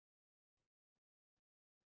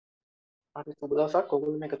අපි සුබ දවසක්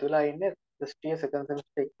ඔයගොල්ලෝ එකතු වෙලා ඉන්නේ දෘෂ්ටිය සෙකන්ඩ්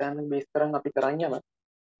සෙමිස්ටර් එක්සෑම් එක බේස් කරන් අපි කරන් යන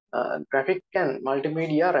ග්‍රැෆික් ඇන්ඩ්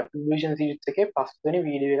මල්ටිමීඩියා රෙප්ලිකේෂන් සීරීස් එකේ පස්වෙනි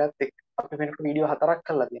වීඩියෝ එකත් එක්ක අපි වෙනකොට වීඩියෝ හතරක්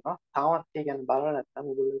කරලා තියෙනවා. තාමත් ඒ කියන්නේ බලලා නැත්නම්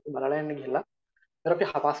ඔයගොල්ලෝ ඒක බලලා යන්න ගිහලා. ඉතින් අපි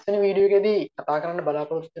පස්වෙනි වීඩියෝ එකේදී කතා කරන්න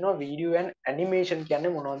බලාපොරොත්තු වෙනවා වීඩියෝ ඇන්ඩ් ඇනිමේෂන්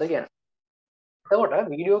කියන්නේ මොනවද කියන. එතකොට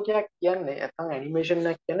වීඩියෝ එකක් කියන්නේ නැත්නම් ඇනිමේෂන්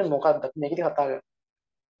එකක් කියන්නේ මොකක්ද? අපි මේකදී කතා කරමු.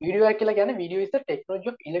 වීඩියෝ එකක් කියලා කියන්නේ video is the technology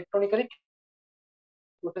of electronically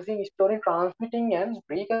processing, storing, transmitting, and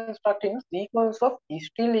reconstructing sequence of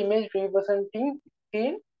still image representing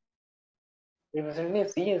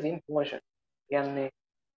scenes in motion. කියන්නේ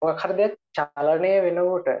මොකක් හරි දෙයක් චලනය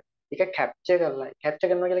වෙනකොට ඒක කැප්චර් කරලා කැප්චර්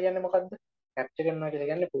කරනවා කියලා කියන්නේ මොකද්ද? කැප්චර් කරනවා කියලා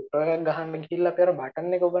කියන්නේ ෆොටෝ එකක් ගහන්න ගිහිල්ලා අපි අර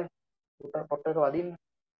බටන් එක ඔබන ෆොටෝ එක වදින්න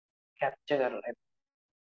කැප්චර් කරලා.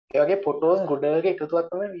 ඒ වගේ ෆොටෝස් ගොඩක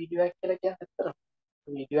එකතුවක් තමයි වීඩියෝ එකක් කියලා කියන්නේ ඇත්තටම.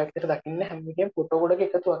 වීඩියෝ එකක් විතර දකින්න හැම එකෙම ෆොටෝ ගොඩක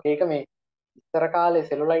එකතුවක්. ඒක මේ ඉස්සර කාලේ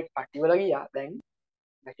සෙලුලයිට් පටිවල ගියා. දැන්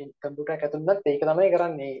කම්පියුටර් එක ඇතුළත් ඒක තමයි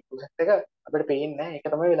කරන්නේ. ප්‍රොසෙස් එක අපිට පේන්නේ නැහැ. ඒක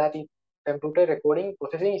තමයි වෙලා තියෙන්නේ. Computer recording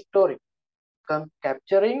processing ස්ටෝරින්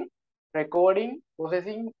capturing recording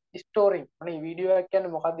processing storing අනේ වීඩියෝ එකක්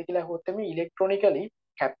කියන්නේ මොකක්ද කියලා අහුවොත් එමේ ඉලෙක්ට්‍රොනිකලි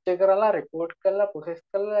කැප්චර් කරලා රෙකෝඩ් කරලා ප්‍රොසෙස්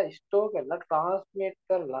කරලා ස්ටෝර් කරලා ට්‍රාන්ස්මිට්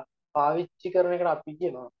කරලා පාවිච්චි කරන එකට අපි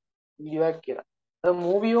කියනවා වීඩියෝ එකක් කියලා. The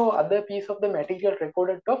movie or other piece of the material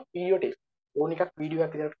recorded of video tape. ඕන එකක් වීඩියෝ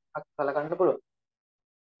එකක් විදිහට සලකන්න පුළුවන්.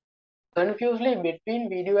 Confusedly between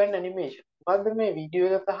video and animation. මොකද්ද මේ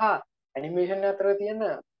වීඩියෝ එක සහ ඇනිමේෂන් අතර තියෙන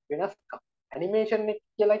වෙනස්කම්? ඇනිමේෂන් එක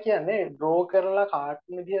කියලා කියන්නේ ඩ්‍රෝ කරලා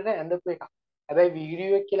කාටුන් විදිහට ඇඳපු එකක්. හැබැයි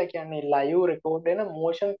වීඩියෝ එක කියලා කියන්නේ ලයිව් රෙකෝඩ් වෙන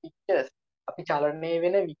මෝෂන් පික්චර්ස්. අපි චලනය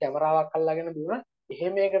වෙන කැමරාවක් අල්ලගෙන දුන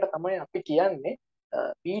එහෙම එකකට තමයි අපි කියන්නේ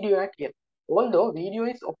වීඩියෝ එක කියලා. Although video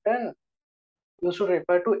is often used to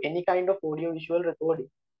refer to any kind of audio visual recording,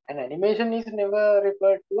 and animation is never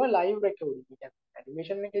referred to a live recording.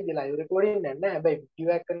 Animation එකේදී live recording නෑ හැබැයි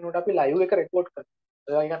වීඩියෝ එකක් කරනකොට අපි live එක රෙකෝඩ් කරනවා.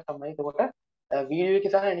 ඒ වගේ එකක් තමයි. එතකොට වීඩියෝ එක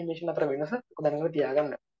සහ ඇනිමේෂන් අතර වෙනස දැනගෙන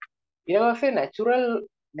තියාගන්න. ඊට පස්සේ natural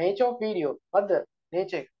nature of video. මොකද්ද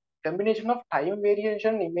nature? combination of time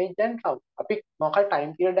variation, image and sound. අපි මොකක්ද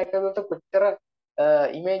time period එකක් ඇතුළත කොච්චර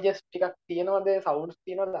images ටිකක් තියෙනවද sounds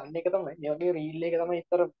තියෙනවද අන්න එක තමයි. මේ වගේ reel එක තමයි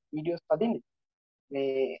ඉතර videos පදින්නේ.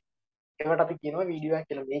 මේ ඒවට අපි කියනවා වීඩියෝ එකක්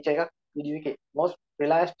කියලා. nature එකක් වීඩියෝ එකේ most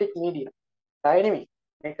realistic media. dynamic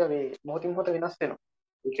මේක මේ මොහොතින් මොහොත වෙනස් වෙනවා.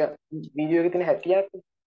 ඒක වීඩියෝ එකේ තියෙන හැටියක්.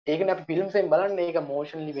 ඒකනේ අපි ෆිල්ම්ස් එකෙන් බලන්නේ ඒක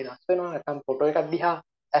මොෂන්ලි වෙනස් වෙනවා. නැත්නම් ෆොටෝ එකක් දිහා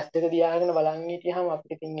ඇස් දෙක දිහාගෙන බලන් හිටියාම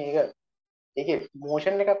අපිට ඉතින් ඒකේ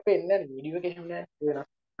මොෂන් එකක් වෙන්නේ නැහැ. වීඩියෝ එකේ එහෙම නැහැ. වෙනස්.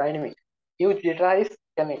 dynamic. huge data is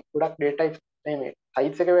කියන්නේ ගොඩක් data types මේ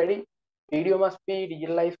size එක වැඩි. video must be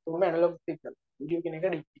digitalized from analog signal. Video කියන එක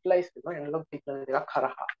digitalize වෙනවා analog signal එකක්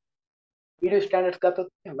හරහා. video standards ගත්තොත්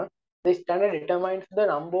එහෙම the standard determines the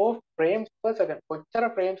number of frames per second. කොච්චර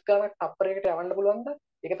frames ගණනක් තප්පරයකට යවන්න පුළුවන්ද?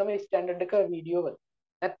 ඒක තමයි standard එක වීඩියෝ වල.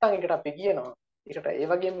 නැත්තම් ඒකට අපි කියනවා ඒකට ඒ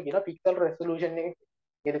වගේම කියනවා pixel resolution එක.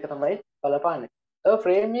 ඒ දෙක තමයි බලපාන්නේ. A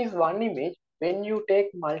frame is one image when you take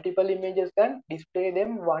multiple images and display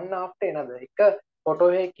them one after another. එක ෆොටෝ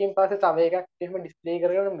එකකින් පස්සේ තව එකක් එහෙම ඩිස්ප්ලේ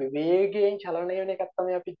කරගෙන වේගයෙන් චලනය වෙන එකක්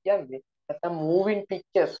තමයි අපි කියන්නේ. නැත්තම් moving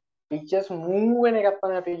pictures move වෙන එකක්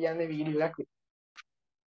තමයි අපි කියන්නේ වීඩියෝ එකක් විදිහට.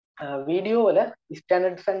 වීඩියෝ වල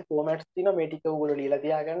ස්ටෑන්ඩඩ්ස් ඇන්ඩ් ෆෝමැට්ස් තියෙනවා. මේ ටික ඔයගොල්ලෝ ලියලා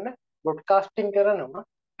තියාගන්න. බ්‍රොඩ්කාස්ටිං කරනවා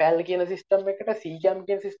PAL කියන සිස්ටම් එකට, CCAM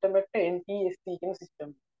කියන සිස්ටම් එකට, NTSC කියන සිස්ටම්.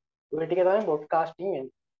 ඔය ටික තමයි බ්‍රොඩ්කාස්ටිං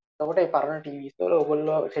වෙන්නේ. එතකොට මේ පරණ TVs වල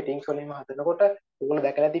ඔයගොල්ලෝ settings වලින්ම හදනකොට ඔයගොල්ලෝ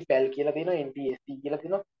දැකලා ඇති PAL කියලා තියෙනවා, NTSC කියලා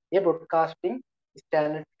තියෙනවා. මේ බ්‍රොඩ්කාස්ටිං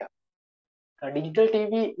ස්ටෑන්ඩඩ් එක. ඩිජිටල්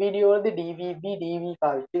TV වීඩියෝ වලදී DVB, DV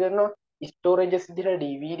පාවිච්චි කරනවා. ස්ටෝරේජස් විදිහට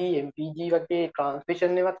DVD, MPG වගේ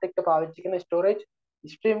ට්‍රාන්ස්මිෂන් ඒවත් එක්ක පාවිච්චි කරන ස්ටෝරේජ්.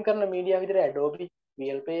 ස්ට්‍රීම් කරන මීඩියා විදිහට Adobe,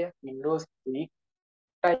 VL Player, Windows,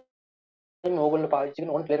 QuickTime ඕගොල්ලෝ පාවිච්චි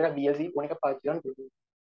කරන ඕන ප්ලේයර් එක VLC ඕන එක පාවිච්චි කරන්න පුළුවන්.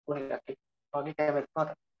 ඕන එකක් වගේ කැමරා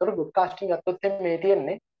තමයි. ඒතර බ්‍රොඩ්කාස්ටිං ගත්තොත් මේ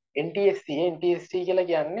තියෙන්නේ NTSC කියලා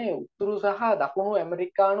කියන්නේ උතුරු සහ දකුණු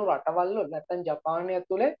ඇමරිකානු රටවල් වල නැත්නම් ජපානය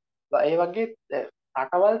ඇතුලේ ඒ වගේ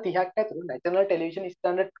රටවල් 30ක් ඇතුළේ නැෂනල් ටෙලිවිෂන්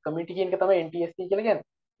ස්ටෑන්ඩඩ් කමිටි කියන එක තමයි NTSC කියලා කියන්නේ.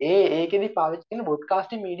 ඒකෙදි පාවිච්චි කරන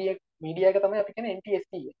බ්‍රොඩ්කාස්ටිං මීඩියා එක තමයි අපි කියන්නේ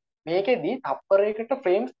NTSC. මේකෙදි තප්පරයකට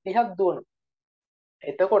ෆ්‍රේම්ස් 30ක් දුවනවා.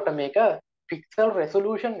 එතකොට මේක පික්සල්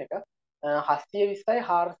රෙසොලූෂන් එක 720යි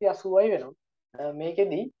 480යි වෙනවා.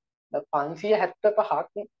 මේකෙදි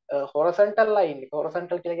 575ක් හොරසන්ටල් ලයින් එක.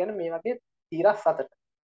 හොරසන්ටල් කියලා කියන්නේ මේ වගේ තිරස්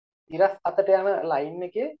අතට යන ලයින්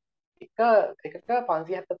එකේ එකක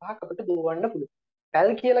 575ක් අපිට දුවන්න පුළුවන්. පැල්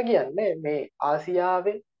කියලා කියන්නේ මේ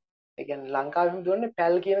ආසියාවේ ඒ කියන්නේ ලංකාවෙම දුවන්නේ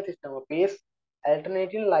පැල් කියන සිස්ටම. පේස්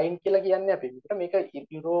ඇල්ටර්නේටිව් ලයින් කියලා කියන්නේ අපි. මේක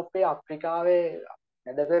යුරෝපයේ, අප්‍රිකාවේ,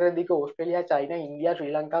 මැද පෙරදිග, ඕස්ට්‍රේලියා, චයිනා, ඉන්දියා,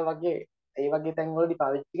 ශ්‍රී ලංකාව වගේ ඒ වගේ තැන්වලදී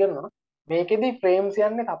පාවිච්චි කරනවා. මේකෙදි ෆ්‍රේම්ස්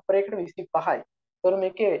යන්නේ තප්පරයකට 25යි. ඒතකොට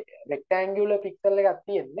මේකේ රෙක්ටැන්ගියුලර් පික්සල් එකක්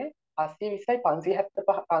තියෙන්නේ 720යි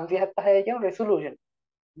 576යි කියන රෙසලූෂන්.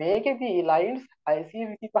 මේකෙදි ලයින්ස්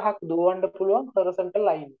 625ක් දුවන්න පුළුවන් හොරිසොන්ටල්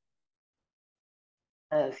ලයින්.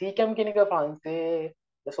 සීකැම් කියන එක ෆ්‍රාන්සේ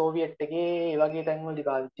සෝවියට් එකේ ඒ වගේ තැන්වලදී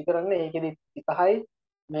පාවිච්චි කරන්නේ. ඒකෙදි 25යි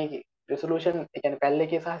මේකේ රෙසලූෂන් ඒ කියන්නේ පැල්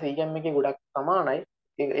එකේ සහ සීකැම් එකේ ගොඩක් සමානයි.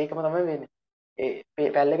 ඒකම තමයි වෙන්නේ.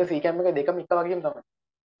 ඒ පැල් එක සීකැම් එක දෙකම එක වගේම තමයි.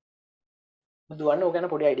 දුවන්න ඕක ගැන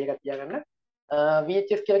පොඩි අයිඩියා එකක් තියාගන්න.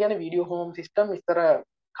 VHS කියලා කියන්නේ වීඩියෝ හෝම් සිස්ටම්. ඉස්සර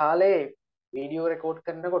කාලේ වීඩියෝ රෙකෝඩ්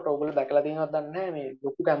කරනකොට ඔයගොල්ලෝ දැකලා තියෙනවද දන්නේ නැහැ මේ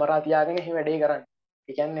ලොකු කැමරා තියාගෙන එහෙම වැඩේ කරන්නේ.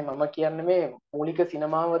 ඒ කියන්නේ මම කියන්නේ මේ මූලික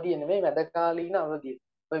සිනමාවදී නෙමෙයි මැදකාලීන අවධියේ.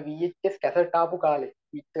 ඔය VHS කැසට් ආපු කාලේ.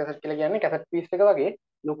 VHS කැසට් කියලා කියන්නේ කැසට් පීස් එක වගේ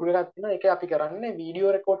ලොකු එකක් තියෙනවා. ඒක අපි කරන්නේ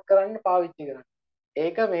වීඩියෝ රෙකෝඩ් කරන්න පාවිච්චි කරන්නේ.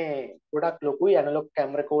 ඒක මේ ගොඩක් ලොකුයි ඇනලොග්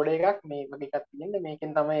කැමරා කෝඩ් එකක් මේ වගේ එකක් තියෙන්නේ.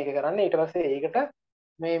 මේකෙන් තමයි ඒක කරන්නේ. ඊට පස්සේ ඒකට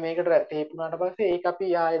මේකට ටේප් වුණාට පස්සේ ඒක අපි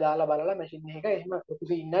ආයෙ දාලා බලලා මැෂින් එකක එහෙම ලොකු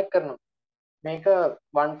සීන් එකක් කරනවා. මේක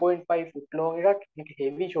 1.5 foot long එකක්. මේක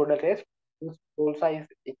heavy shoulder rest full size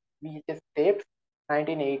VHS tapes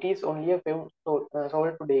 1980s only a few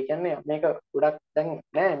sold today. කියන්නේ මේක ගොඩක් දැන්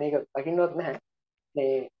නෑ මේක දකින්නවත් නැහැ.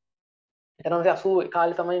 මේ 1980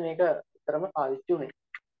 කාලේ තමයි මේක විතරම පාවිච්චි වුනේ.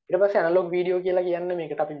 ඊට පස්සේ ඇනලොග් වීඩියෝ කියලා කියන්නේ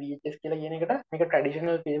මේකට අපි VHS කියලා කියන එකට මේක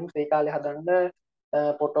ට්‍රැඩිෂනල් ෆිල්ම්ස් ඒ කාලේ හදන්න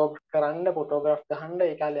ෆොටෝ කරන්න ෆොටෝග්‍රාෆ් ගහන්න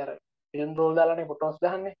ඒ කාලේ අර ෆිල්ම් රෝල් දාලානේ ෆොටෝස්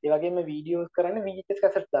ගහන්නේ. ඒ වගේම වීඩියෝස් කරන්නේ VHS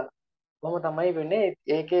කැසට් දාලා. කොහොම තමයි වෙන්නේ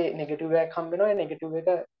ඒකේ නෙගටිව් එකක් හම්බ වෙනවා. ඒ නෙගටිව් එක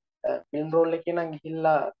ෆිල්ම් රෝල් එකේ නම්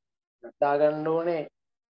ගිහිල්ලා දාගන්න ඕනේ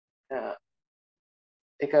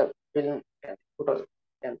ඒක ෆිල්ම් ෆොටෝ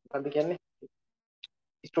මොකද්ද කියන්නේ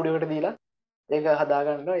ස්ටුඩියෝ එකට දීලා ඒක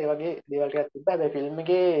හදාගන්න ඒ වගේ දේවල් ටිකක් තිබ්බා. හැබැයි ෆිල්ම්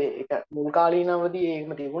එකේ ඒක මුල් කාලීන අවදී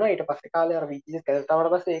ඒකම තිබුණා. ඊට පස්සේ කාලේ අර VHS කැසට්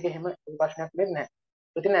ආවට පස්සේ ඒක එහෙම ප්‍රශ්නයක් වෙන්නේ නැහැ.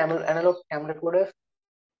 ඉතින් ඇනලොග් කැමරා රෙකෝඩර්ස්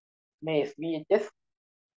මේ VHS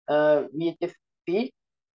VHS-C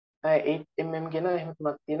 8mm කියන එහෙම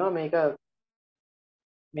තුනක් තියෙනවා.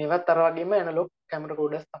 මේවත් අර වගේම ඇනලොග් කැමරා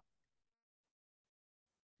රෙකෝඩර්ස් තමයි.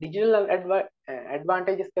 ඩිජිටල්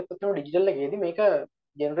ඇඩ්වාන්ටේජස් එකක් තියෙනවා ඩිජිටල් එකේදී. මේක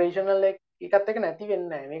ජෙනරේෂනල් එකත් එක නැති වෙන්නේ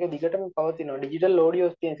නැහැ. මේක දිගටම පවතිනවා. ඩිජිටල්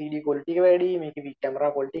ඔඩියෝස් තියෙන CD ක්වොලිටි එක වැඩි, මේකේ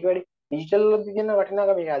කැමරා ක්වොලිටි එක වැඩි. ඩිජිටල් වල තියෙන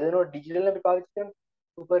වටිනාකම මේක අදනෝ ඩිජිටල් අපි පාවිච්චි කරන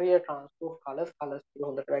සුපරියර් ට්‍රාන්ස්පෝස් කලර්ස් ටික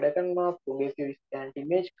හොඳට වැඩ කරනවා. ප්‍රොග්‍රෙසිව් ස්කෑන්ට්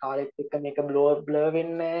ඉමේජ් කාලෙත් එක්ක මේක බ්ලර්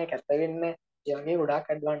වෙන්නේ නැහැ, කැත වෙන්නේ නැහැ. ඒ වගේ ගොඩාක්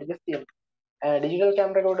ඇඩ්වාන්ටේජස් තියෙනවා. ඩිජිටල්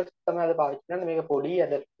කැමරා රෙකෝඩර්ස් තමයි අද පාවිච්චි කරන්නේ. මේක පොඩි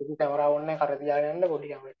අද ලොකු කැමරා ඕනේ කර තියාගන්න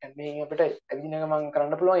පොඩි කැමරා. කියන්නේ අපිට ඇවිදින ගමන්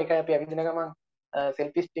කරන්න පුළුවන්. ඒකයි අපි ඇවිදින ගමන්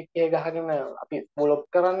සෙල්ෆි ස්ටික් එක ගහගෙන අපි බ්ලොග්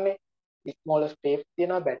කරන්නේ. ස්මෝලර් ස්ටේප්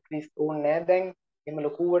තියෙනවා. බැටරිස් ඕනේ නැහැ දැන්. එimhe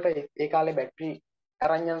ලොකුවට ඒ කාලේ බැටරි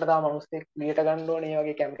අරන් යන්න තාම මිනිස්සෙක් ලියට ගන්න ඕනේ. මේ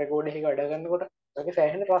වගේ කැමරා රෙකෝඩර් එකක වැඩ කරනකොට ඒකේ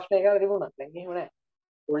සෑහෙන ප්‍රශ්න එකක් තිබුණා. දැන් එහෙම නැහැ.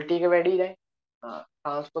 ක්වොලිටි එක වැඩි දැන්.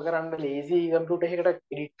 ට්‍රාන්ස්ෆර් කරන්න ලේසි කම්පියුටර් එකකට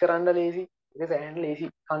එඩිට් කරන්න ලේසි. ඒක සෑහෙන ලේසි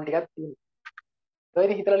කන් ටිකක් තියෙනවා.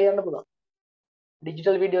 ඒක හිතලා ලියන්න පුළුවන්.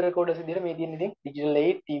 ඩිජිටල් වීඩියෝ රෙකෝඩර්ස් විදිහට මේ තියෙන ඉතින් ඩිජිටල්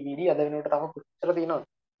 8 DVD අද වෙනකොට තව කොච්චර තියෙනවද?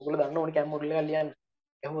 ඔයගොල්ලෝ දන්න ඕනේ කැමරා එකක් ලියන්න.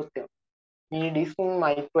 එහෙමත් තියෙනවා. මේ ඩිස්ක්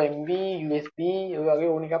මයික්‍රෝ MV USB ඔය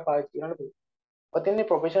වගේ ඕන එකක් පාවිච්චි කරන්න පුළුවන්. ඔතෙන්නේ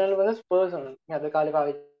ප්‍රොෆෙෂනල් versus පර්සනල්. මේ අද කාලේ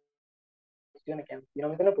පාවිච්චි කරන කැමරා.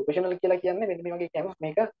 ඊළඟ මෙතන ප්‍රොෆෙෂනල් කියලා කියන්නේ මෙන්න මේ වගේ කැමරා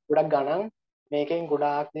මේක ගොඩක් ගණන් මේකෙන්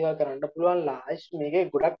ගොඩාක් දේවල් කරන්න පුළුවන් ලාර්ජ් මේකේ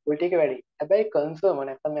ගොඩක් ක්වොලිටි එක වැඩි. හැබැයි කන්සර්ම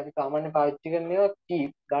නැත්නම් අපි සාමාන්‍ය පාවිච්චි කරන ඒවා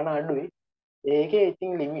චීප් ගණන් අඩුයි. ඒකේ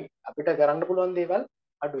ඉතින් ලිමිට් අපිට කරන්න පුළුවන් දේවල්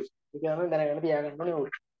අඩුයි. ඒක තමයි දැනගන්න තියාගන්න ඕනේ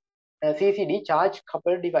ඕක. CCD charge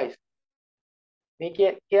coupled device. මේ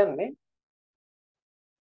කියන්නේ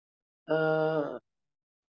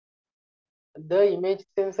the image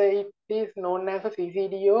sensor it is known as a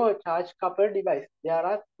CCD or charge coupled device. There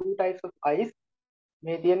are two types of eyes.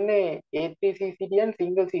 මේ තියන්නේ A3 CCD and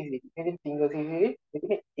single CCD. මේකෙන් single CCD,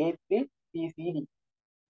 මේකෙන් A3 CCD.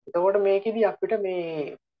 එතකොට මේකෙදි අපිට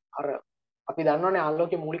මේ අර අපි දන්නවනේ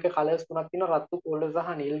ආලෝකයේ මූලික කලර්ස් තුනක් තියෙනවා රතු පොළ සහ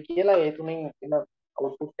නිල් කියලා. ඒ තුනෙන් එන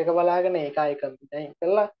අවුට්පුට් එක බලාගෙන ඒකයි කම්පියුටරෙන්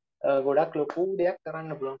කරලා ගොඩක් ලොකු දෙයක්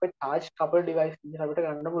කරන්න පුළුවන්. ඒක charge coupled device විදිහට අපිට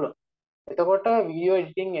ගන්න පුළුවන්. එතකොට වීඩියෝ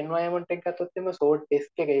එඩිටිං එන්වයරන්මන්ට් එක ගත්තොත් එimhe සෝඩ්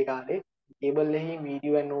ටෙස්ට් එක ඒ කාලේ කේබල් එකකින්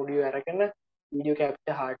වීඩියෝ and ඔඩියෝ අරගෙන වීඩියෝ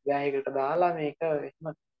කැප්චර් හાર્ඩ්වෙයාර් එකකට දාලා මේක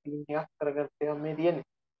එහෙම ෆිල්ම් එකක් කරගත්ත එක මේ තියෙන්නේ.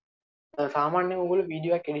 සාමාන්‍යයෙන් ඔයගොල්ලෝ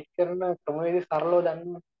වීඩියෝ එකක් එඩිට් කරන ක්‍රමවේද සරලව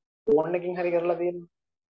දන්න ෆෝන් එකකින් හරි කරලා තියෙනවා.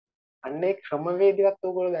 අන්න ඒ ක්‍රමවේදයක්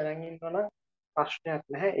ඔයගොල්ලෝ දැනගෙන ඉන්නවනම් ප්‍රශ්නයක්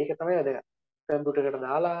නැහැ. ඒක තමයි වැදගත්. කම්පියුටර් එකට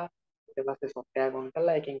දාලා ඊට පස්සේ software on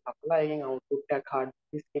කරලා එකෙන් කපලා එකෙන් output එකක් hard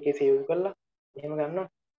disk එකේ save කරලා එහෙම ගන්නවා.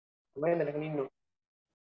 තමයි දැනගෙන ඉන්න ඕනේ.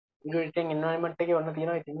 video editing environment එකේ වන්න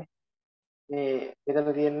තියෙනවා ඉතින් මේ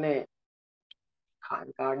මෙතන තියෙන්නේ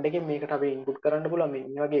කාඩ් එකෙන් මේකට අපි ඉන්පුට් කරන්න පුළුවන්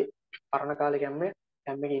මේ වගේ පරණ කාලේ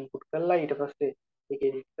කැම් එකේ ඉන්පුට් කරලා ඊට පස්සේ ඒක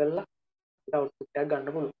එඩිට් කරලා අපිට output එකක්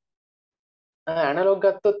ගන්න පුළුවන්. ඇනලොග්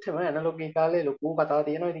ගත්තොත් එම ඇනලොග් ඒ කාලේ ලොකු කතා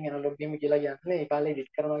තියෙනවා. ඉතින් ඇනලොග් ගේම් කියලා කියන්නේ ඒ කාලේ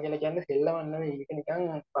එඩිට් කරනවා කියලා කියන්නේ සෙල්ලමක් නෙවෙයි. ඒක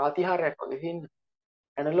නිකන් ප්‍රාතිහාර්යයක් වගේ තියෙනවා.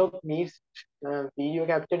 Analog needs video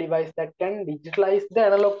capture device that can digitalize the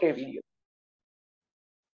analog tape video.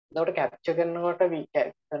 එතකොට capture කරනකොට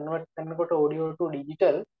convert කරනකොට audio to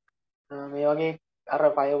digital මේ වගේ අර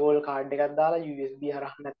firewall card එකක් දාලා USB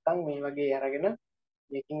හරහා නැත්තම් මේ වගේ අරගෙන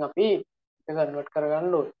මේකින් අපි ඒක convert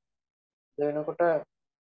කරගන්න ඕනේ. ඒ වෙනකොට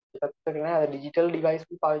ඒකත් නෑ අර digital device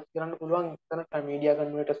පාවිච්චි කරන්න පුළුවන්. එතන media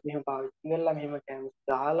converters මෙහෙම පාවිච්චි කරලා මෙහෙම cams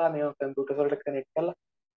දාලා මේව computers වලට connect කරලා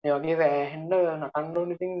මේ වගේ වැහෙන්න නටන්න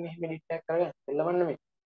ඕනේ. ඉතින් මෙහෙම edit එකක් කරගන්න දෙලවන්න නෙමෙයි.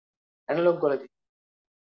 ඇනලොග් වලදී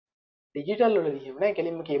ඩිජිටල් වලදී එහෙම නෑ.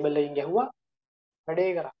 කෙලින්ම කේබල් එකකින් ගැහුවා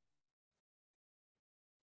වැඩේ කරා.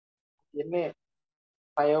 එන්නේ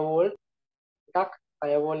firewall එකක්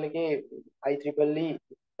firewall එකේ IEEE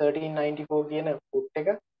 1394 කියන port එක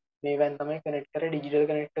මේවෙන් තමයි connect කරේ digital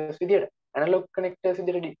connectors විදියට. analog connectors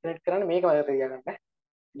විදියට connect කරන්න මේක වගේ තියාගන්න.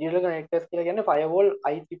 digital connectors කියලා කියන්නේ firewall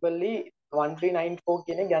IEEE 1394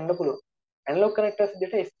 කියන එක ගන්න පුළුවන්. analog connectors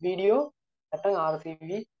විදියට S-video නැත්නම් RCV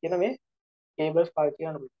කියන මේ cables පාවිච්චි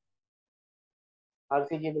කරන්න පුළුවන්. RC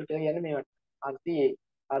cable කියලා කියන්නේ මේවට. RCA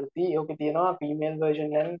RC ඕකේ තියෙනවා female version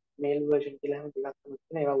and male version කියලා හැම දෙකක්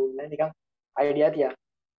තියෙනවා. ඒවා ඕනේ නිකන් idea තියන්න.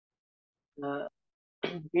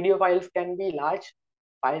 video files can be large.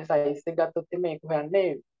 file size එක ගත්තොත් මේක හොයන්නේ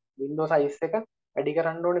window size එක වැඩි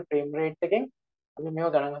කරන්න ඕනේ frame rate එකෙන්. අපි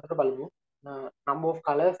මේවා ගණන් හතර බලමු. number of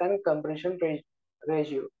colors and compression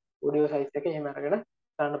ratio audio size එක එහෙම අරගෙන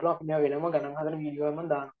ගන්න පුළුවන්. අපි මේවා වෙනම ගණන් හතර වීඩියෝ එකක්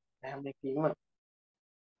මම දානවා. හැම එකකින්ම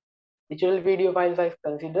digital video file size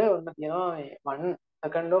consider ඔන්න තියෙනවා 1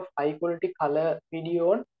 second of high quality color video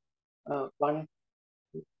on one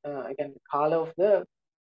again color of the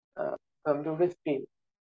computer screen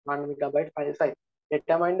 1 megabyte file size.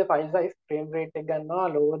 Determine the file size frame rate එක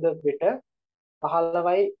ගන්නවා lower the better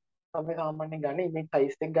 15යි තමයි සාමාන්‍යයෙන් ගන්න image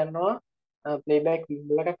size එක ගන්නවා playback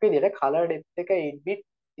window එකක් විදිහට color depth එක 8 bit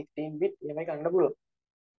 16 bit එහෙමයි ගන්න පුළුවන්.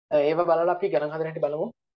 ඒව බලලා අපි ගණන් හදන්න බලමු.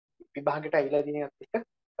 විභාගයට ඇවිල්ලා තියෙන එකත් එක්ක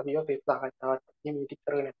අපි ඒවා පේපර් සාකච්ඡාවක් මේ මීටික්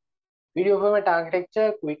කරගෙන video format architecture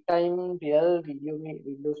quick time real video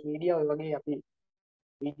windows media ඔය වගේ අපි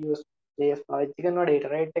videos layers පාවිච්චි කරනවා data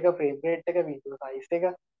rate එක frame rate එක video size එක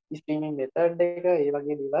streaming method එක ඒ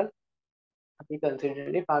වගේ දේවල් අපි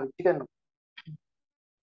consistently පාවිච්චි කරනවා.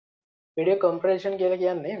 video compression කියලා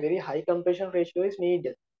කියන්නේ very high compression ratio is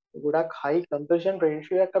needed. ගොඩක් high compression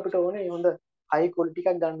ratio එකක් අපිට ඕනේ හොඳ high quality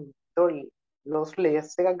එකක් ගන්න. ඒතකොට lost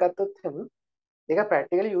layers එකක් ගත්තොත් එහෙම ඒක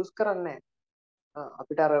practically use කරන්නේ නැහැ.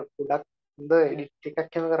 අපිට අර ගොඩක් හොඳ edit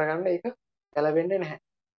එකක් එහෙම කරගන්න ඒක ගැලපෙන්නේ නැහැ.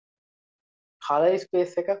 color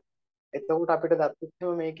space එක එතකොට අපිට දත්තොත්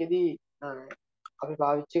එහෙම මේකෙදි අපි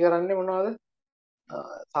පාවිච්චි කරන්නේ මොනවද?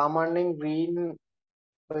 සාමාන්‍යයෙන් green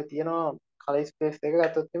ඔය තියෙනවා color space එක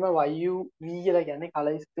ගත්තොත් එහෙම YUV කියලා කියන්නේ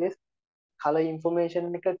color space color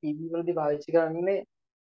information එක TV වලදී පාවිච්චි කරන්නේ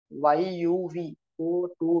YUV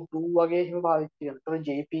 422 වගේ එහෙම පාවිච්චි කරනවා. ඒතකොට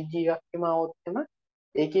JPG එකක් එහෙම આવොත් එහෙම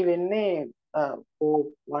ඒකේ වෙන්නේ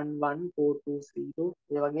 411 4232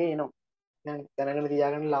 ඒ වගේ එනවා. දැන් දැනගෙන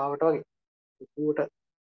තියාගන්න ලාවට වගේ. ඒකට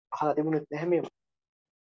අහලා තිබුණෙත් නැහැ මේව.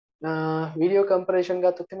 වීඩියෝ කම්පරේෂන්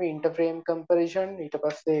ගත්තොත් එimhe ඉන්ටර්ෆ්‍රේම් කම්පරේෂන් ඊට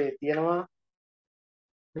පස්සේ තියෙනවා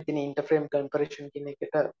ඉතින් ඉන්ටර්ෆ්‍රේම් කම්පරේෂන් කියන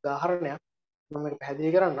එකට උදාහරණයක් මම මේක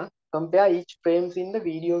පැහැදිලි කරන්න. compare each frames in the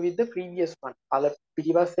video with the previous one. අර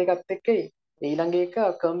පිටිපස්ස එකත් එක්ක ඊළඟ එක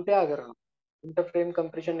compare කරනවා. interframe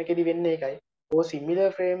compression එකේදී වෙන්නේ ඒකයි. or similar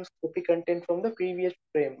frames copy content from the previous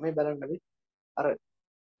frame. මේ බලන්න මේ අර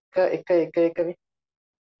එක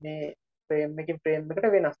මේ frame එකකින් frame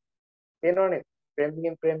එකට වෙනස්. තේරෙනවනේ? frame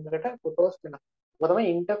එකකින් frame එකට photos වෙනස්. ඒක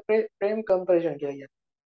තමයි interframe compression කියලා කියන්නේ.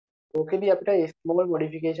 ඕකෙදී අපිට small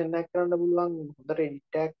modification එකක් කරන්න පුළුවන්, හොඳට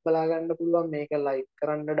edit එකක් බලා ගන්න පුළුවන්, මේක light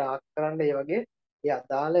කරන්න, dark කරන්න, ඒ වගේ ඒ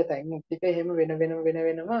අදාළ තැන් ටික එහෙම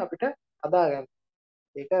වෙනම අපිට හදා ගන්න.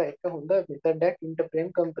 ඒක එක හොඳ method එකක්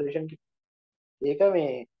interframe compression කියන. ඒක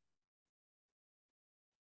මේ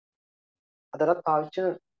අදටත් පාවිච්චි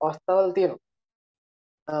අවස්ථාවල් තියෙනවා.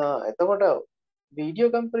 එතකොට video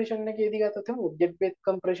compression එකේදී ගත්තොත් එහෙනම් object based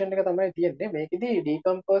compression එක තමයි තියෙන්නේ. මේකෙදී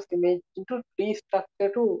decomposed image into tree structure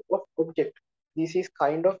to of object. This is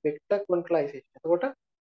kind of vector quantization. එතකොට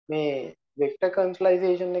මේ vector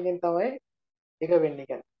quantization එකෙන් තමයි ඒක වෙන්නේ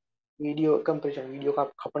කියන්නේ. video compression video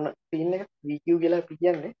කපන scene එක VQ කියලා අපි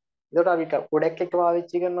කියන්නේ. එතකොට අපි codec එක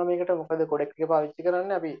පාවිච්චි කරනවා මේකට. මොකද codec එක පාවිච්චි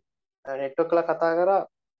කරන්නේ අපි network වල කතා කරා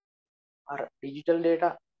අර digital data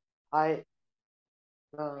ආයේ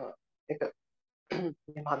එක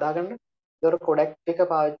එහෙම හදාගන්න. ඒතකොට codec එක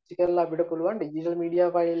පාවිච්චි කරලා අපිට පුළුවන් digital media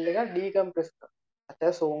file එක decompress කරන්න. අත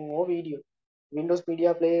song or video. Windows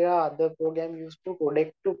Media Player are other program used to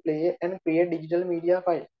codec to play and create digital media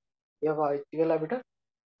file. ඒවා පාවිච්චි කරලා අපිට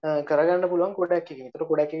කරගන්න පුළුවන් කොඩක් එකකින්. ඒතර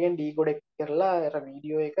කොඩක් එකෙන් ඩීකෝඩ් කරලා අර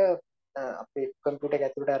වීඩියෝ එක අපේ කම්පියුටර් එක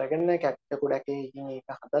ඇතුළට අරගෙන කැප්චර් කොඩක් එකකින්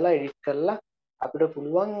ඒක හදලා එඩිට් කරලා අපිට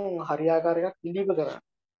පුළුවන් හරියාකාර එකක් ඩිලිවර් කරන්න.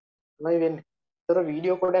 තමයි වෙන්නේ. ඒතර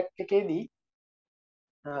වීඩියෝ කොඩක් එකේදී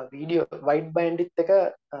වීඩියෝ වයිඩ් බෑන්ඩ්විඩ්ත් එක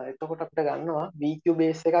එතකොට අපිට ගන්නවා VQ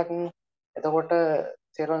බේස් එකක්. එතකොට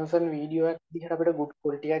සෙරන්සන් වීඩියෝ එකක් දිහට අපිට good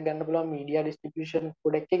quality එකක් ගන්න පුළුවන් media distribution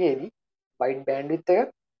කොඩක් එකේදී wide bandwidth එක.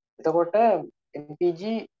 එතකොට MPG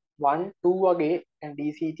 1 2 වගේ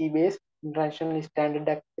DCT based international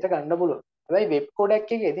standard එකක් විතර ගන්න පුළුවන්. හැබැයි වෙබ්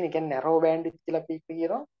කොඩක් එකේදී ඒ කියන්නේ narrow bandwidth කියලා අපි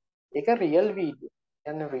කියනවා. ඒක real video.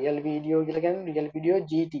 කියන්නේ real video කියලා කියන්නේ real video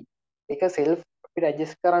GT. ඒක self අපිට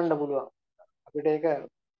adjust කරන්න පුළුවන්. අපිට ඒක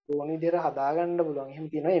ඕන විදිහට හදාගන්න පුළුවන්. එහෙම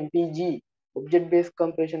තියෙනවා MPG object based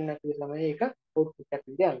compression එකක් විදිහට තමයි ඒක output එකක්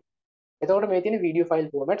විදිහට යන්නේ. එතකොට මේ තියෙන video file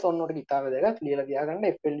formats ඔන්න ඔකට ඉතාල වැදගත්. ලියලා තියාගන්න.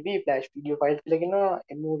 FLV flash video file කියලා කියනවා,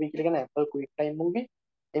 MOV කියලා කියන Apple QuickTime Movie,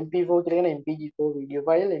 MP4 කියලා කියන MPG4 video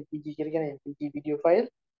file, MPG කියලා කියන MPG video file,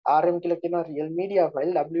 RM කියලා කියනවා real media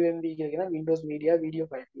file, WMV කියලා කියන Windows Media video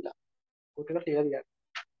file කියලා. ඔකට ලියලා තියාගන්න.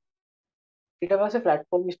 ඊට පස්සේ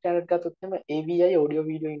platform standard ගත්තොත් එහෙම AVI audio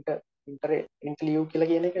video interleave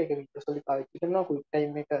කියලා කියන එක ඒක Windows වලින් පාවිච්චි කරනවා.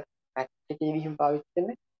 QuickTime එක Mac එකේදී හිම පාවිච්චි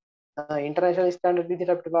කරන්නේ. ඉන්ටර්නැෂනල් ස්ටෑන්ඩඩ්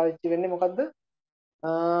විදිහට අපිට පාවිච්චි වෙන්නේ මොකද්ද?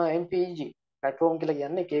 MPG platform කියලා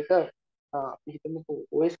කියන්නේ එක එක අපි හිතමුකෝ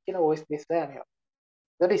OS කියලා OS බේස්ලා යනවා.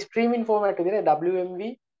 ඒකට ස්ට්‍රීමින් ෆෝමැට් විදිහට WMV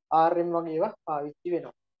RM වගේ ඒවා පාවිච්චි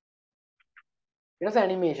වෙනවා. ඊට පස්සේ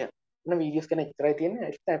ඇනිමේෂන්. මොන වීඩියෝස් ගැන ඉතරයි තියෙන්නේ.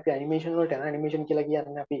 ඒත් අපි ඇනිමේෂන් වලට යන ඇනිමේෂන් කියලා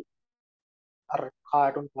කියන්නේ අපි අර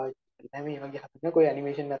කාටුන් පාවිච්චි කරන මේ වගේ හදන કોઈ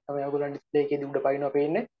ඇනිමේෂන් නැත්නම් ඔයගොල්ලන් ඩිස්ප්ලේ එකේදී උඩ පයින්නවා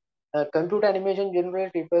පේන්නේ. Computer animation generally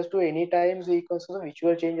refers to any time sequence of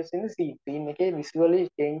visual changes in the scene. Scene එකේ visually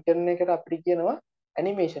change කරන එකට අපිට කියනවා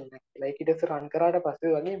animation එක කියලා. ඒක ඊට පස්සේ run කරාට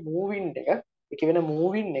පස්සේ වගේ moving එක, ඒක වෙන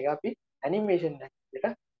moving එක අපි animation එක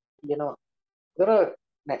කියලා කියනවා. ඒතර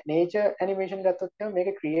nature animation ගත්තොත් එහෙනම්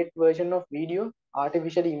මේක create version of video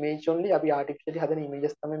artificial image only. අපි artificially හදන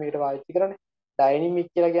images තමයි මේකට පාවිච්චි කරන්නේ. Dynamic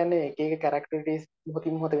කියලා කියන්නේ එක එක characteristics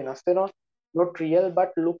මොහොතින් මොහොත වෙනස් වෙනවා. Not real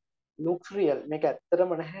but looks real. මේක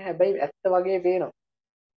ඇත්තටම නැහැ හැබැයි ඇත්ත වගේ පේනවා.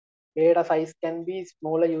 data size can be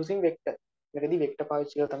smaller using vector. මේකදී vector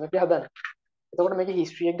පාවිච්චි කරලා තමයි අපි හදන්නේ. එතකොට මේකේ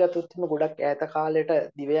history එක ගත්තොත් එහෙනම් ගොඩක් ඈත කාලෙට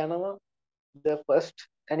දිව යනවා. The first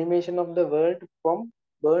animation of the world from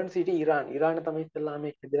Burn City, Iran. ඉරාන තමයි ඉස්සෙල්ලා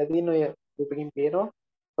මේක හදලා තියෙන්නේ. ඔය රූපකින් පේනවා.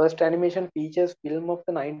 First animation features film of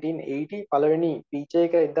the 1980. පළවෙනි feature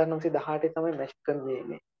එක 1918 තමයි mesh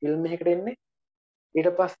කරන්නේ. film එකකට එන්නේ. ඊට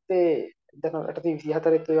පස්සේ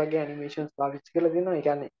 1924 ඔය වගේ animations පාවිච්චි කරලා තියෙනවා. ඒ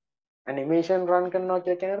කියන්නේ animation run කරනවා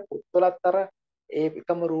කියලා කියන්නේ පොත්වලත් අර ඒ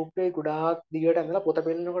එකම රූපේ ගොඩාක් දිගට ඇඳලා පොත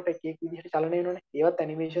පෙන්නකොට එක එක විදිහට චලන වෙනවනේ. ඒවත්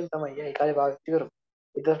animation තමයි. ඒ කාලේ පාවිච්චි කරමු.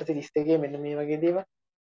 1931 මෙන්න මේ වගේ දේවල්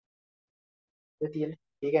ඒ තියෙන්නේ.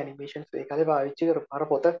 ඒක animations ඒ කාලේ පාවිච්චි කරමු. අර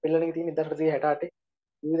පොත පෙන්නන එක තියෙන්නේ 1968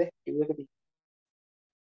 ඉතින් ඒකදී.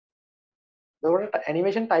 ඒකට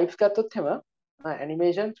animation types ගත්තොත් එහෙම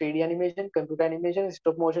animation 3D animation computer animation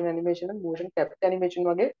stop motion animation and motion capture animation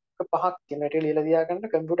වගේ පහක් තියෙනවා. ඒක ලියලා තියාගන්න.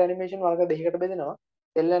 computer animation වර්ග දෙකකට බෙදෙනවා.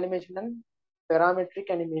 cell animation and parametric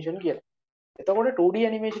animation කියලා. එතකොට 2D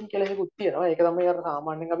animation කියලා එකකුත් තියෙනවා. ඒක තමයි අර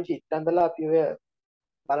සාමාන්‍යයෙන් අපි චිත්‍ර ඇඳලා අපි ඔය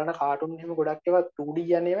බලන කාටුන් එහෙම ගොඩක් ඒවා 2D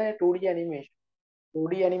යන්නේ ඒවා 2D animation.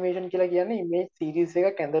 2D animation කියලා කියන්නේ image series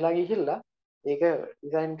එකක් ඇඳලා ගිහිල්ලා ඒක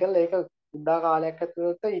ඩිසයින් කරලා ඒක කුඩා කාලයක්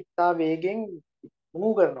ඇතුළත ඉතා වේගෙන්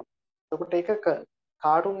move කරනවා. එතකොට ඒක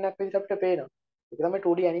කාටුන් එකක් විදිහට අපිට පේනවා. ඒක තමයි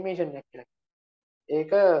 2D animation එක කියලා.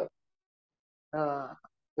 ඒක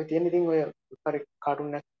ඔය තියෙන ඉතින් ඔය හරි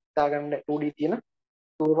කාටුන් එකක් දාගන්න 2D තියෙන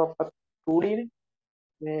 2D නේ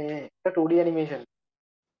මේ 2D animation.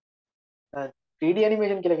 3D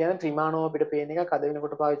animation කියලා කියන්නේ ත්‍රිමාණව අපිට පේන එකක් අද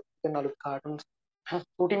වෙනකොට පාවිච්චි කරන අලුත් කාටුන්ස්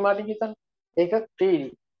ෂූටින් මාටින් හිතන්න. ඒක 3D.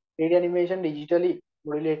 3D animation digitally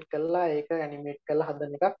modulate කරලා ඒක animate කරලා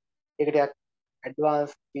හදන එකක්. ඒක ටිකක්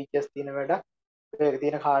advanced features තියෙන වැඩක්. ඒක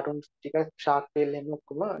තියෙන කාටුන්ස් ටික shark tail එහෙම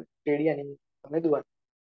ඔක්කොම 3D animation තමයි දුවන්නේ.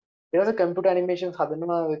 ඊට පස්සේ computer animations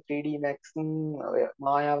හදනවා 3D Max ඔය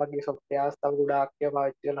Maya වගේ softwares තව ගොඩාක් ඒවා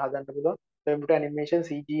පාවිච්චි කරලා හදන්න පුළුවන්. Computer animation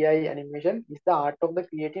CGI animation is the art of the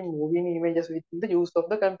creating moving images with the use of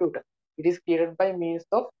the computer. It is created by means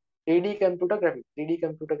of 3D computer graphics. 3D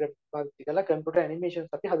computer graphics පාවිච්චි කරලා computer animations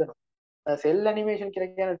අපි හදනවා. cell animation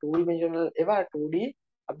කියලා කියන්නේ 2 dimensional ඒවා 2D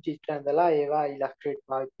අපි චිත්‍ර ඇඳලා ඒවා illustrate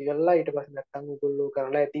පාවිච්චි කරලා ඊට පස්සේ නැත්තම් උගල්ලෝ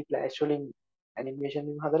කරලා ඇති flash වලින් animation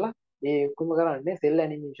එක හදලා ඒ ඔක්කොම කරන්නේ cell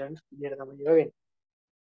animations විදිහට තමයි ඒවා වෙන්නේ.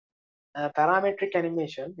 Parametric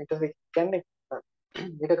animation it is කියන්නේ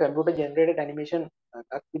ඒක computer generated animation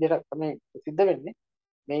එකක් විදිහට තමයි සිද්ධ වෙන්නේ.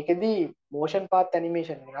 මේකෙදී motion path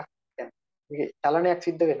animation එකක් කියන්නේ චලනයක්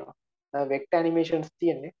සිද්ධ වෙනවා vector animations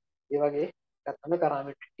තියෙන්නේ ඒ වගේ එකක් තමයි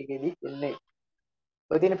parametric එකේදී එන්නේ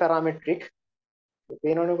ඔය තියෙන parametric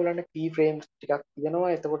පේනවනේ ඔයගොල්ලන්ට key frames ටිකක්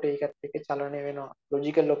තියෙනවා එතකොට ඒකත් එක්ක චලනය වෙනවා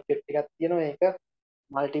logical object ටිකක් තියෙනවා ඒක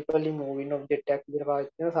multiply moving object එකක් විදිහට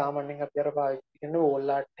පාවිච්චි කරන සාමාන්‍යයෙන් අපි අර පාවිච්චි කරන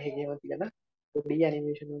wall art එකේම තියෙන 2D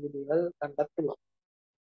animation වගේ දේවල් ගන්නත් පුළුවන්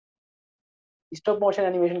stop motion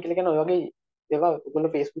animation කියලා කියන්නේ ඔය වගේ ඒවා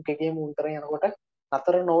ඔයගොල්ලෝ Facebook එකේ මුල් කරගෙන යනකොට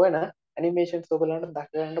නතර නොවන animations ඔයගොල්ලන්ට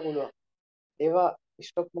දක ගන්න පුළුවන්. ඒවා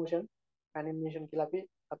stop motion animation කියලා අපි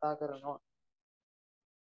කතා කරනවා.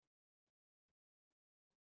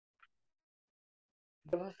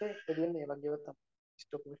 ඊට පස්සේ දෙන්නේ මේ වගේව තමයි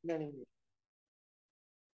stop motion animation.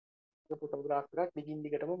 ඒක ෆොටෝග්‍රාෆ් එකක් දිගින්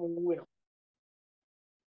දිගටම move වෙනවා.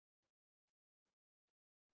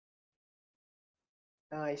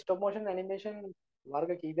 stop motion animation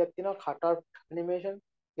වර්ග කීපයක් තියෙනවා cutout animation,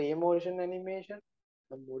 play motion animation,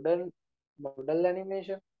 model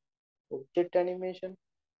animation, object animation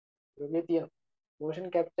වගේ තියෙනවා. motion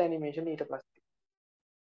capture animation ඊට පස්සේ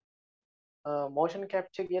motion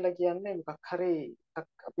capture කියලා කියන්නේ මොකක් හරි එකක්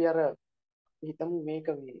අපි අර හිතමු මේක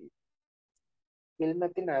මේ ෆිල්ම්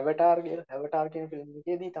එකක් තියෙන ඇවටාර් කියන ෆිල්ම්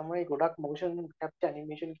එකේදී තමයි ගොඩක් motion capture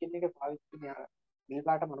animation කියන එක පාවිච්චි කරන්නේ අර නිල්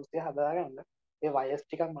පාට මිනිස්සයා හදාගන්න ඒ වයස්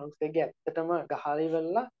ටිකක් මිනිස්සෙක්ගේ ඇත්තටම ගහලා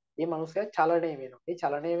ඉවරලා ඒ මිනිස්සයා චලනය වෙනවා. ඒ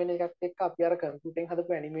චලනය වෙන එකත් එක්ක අපි අර කම්පියුටරෙන්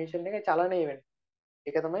හදපු ඇනිමේෂන් එක චලනය වෙනවා.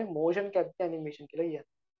 ඒක තමයි motion capture animation කියලා කියන්නේ.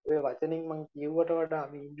 ඔය වචනින් මම කියුවට වඩා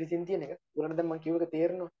මේ ඉංග්‍රීසියෙන් තියෙන එක. උගලට දැන් මම කියුව එක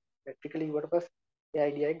තේරෙනවා. ප්‍රැක්ටිකලි ඉවට පස්සේ ඒ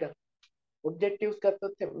අයිඩියා එක ගන්න. ඔබ්ජෙක්ටිව්ස්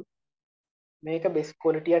ගත්තොත් එමු මේක best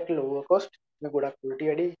quality at lower cost මේ ගොඩක් ක්වොලිටි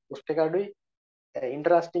වැඩි cost එක අඩුයි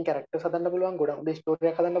ඉන්ටරෙස්ටිං කැරක්ටර්ස් හදන්න පුළුවන් ගොඩක් හොඳ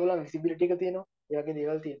ස්ටෝරි එකක් හදන්න පුළුවන් විසිබිලිටි එක තියෙනවා ඒ වගේ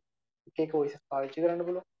දේවල් තියෙනවා එක එක වොයිසස් පාවිච්චි කරන්න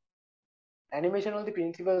පුළුවන් ඇනිමේෂන් වලදී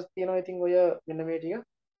ප්‍රින්සිපල්ස් තියෙනවා ඉතින් ඔය මෙන්න මේ ටික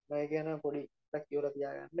මම කියන පොඩි එකක් කියලා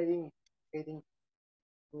තියාගන්න ඉතින් ඒක ඉතින්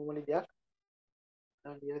නෝමලි දෙයක්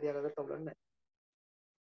ලියලා තියාගත්තත් ප්‍රොබ්ලම් නැහැ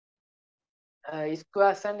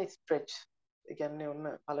ස්ක්වෑර්ස් ඇන්ඩ් ස්ට්‍රෙච් ඒ කියන්නේ ඔන්න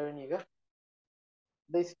පළවෙනි එක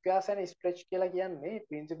The squares and stretch කියලා කියන්නේ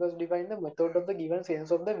principles define the method of the given sense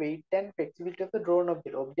of the weight and flexibility of the drawn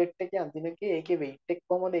object. object එකේ අඳිනකේ ඒකේ weight එක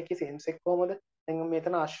කොහමද ඒකේ sense එක කොහමද දැන්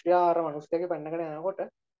මෙතන අශ්වයා අර මනුස්සයාගේ පැන්නකට යනකොට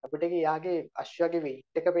අපිට යාගේ අශ්වයාගේ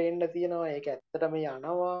weight එක පේන්න තියෙනවා ඒක ඇත්තටම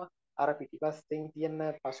යනවා අර පිටිපස්සෙන් තියෙන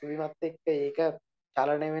පසුබිමත් එක්ක ඒක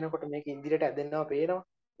චලනය වෙනකොට මේක ඉදිරියට ඇදෙනවා පේනවා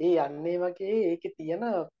ඒ යන්නේ වගේ ඒකේ තියෙන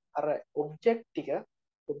අර object ටික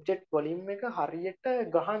object volume එක හරියට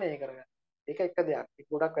ග්‍රහණය කරගන්න ඒක එක දෙයක් ඒක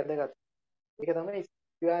ගොඩක් වැදගත් ඒක තමයි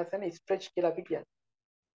ස්ක්වෑර්ස් ඇන්ඩ් ස්ට්‍රෙච් කියලා අපි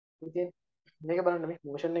කියන්නේ ඉතින් මේක බලන්න මේ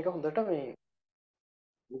මොෂන් එක හොඳට මේ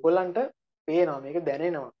ඔයගොල්ලන්ට පේනවා මේක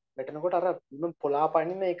දැනෙනවා වැටෙනකොට අර පොලා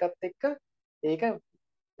පනින්න එකත් එක්ක ඒක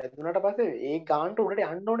වැදුනට පස්සේ ඒ ගානට උඩට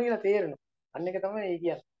යන්න ඕනේ කියලා තේරෙනවා අන්න එක තමයි ඒ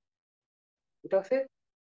කියන්නේ ඊට පස්සේ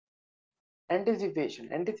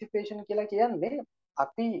ඇන්ටිසිපේෂන් කියලා කියන්නේ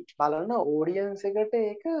අපි බලන ඔඩියන්ස් එකට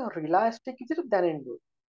ඒක රිලාස්ටික් විදිහට දැනෙන්න ඕනේ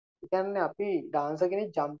කියන්නේ අපි ඩාන්සර්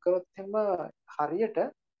කෙනෙක් ජම්ප් කරොත් එහෙම හරියට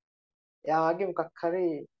එයාගේ මොකක් හරි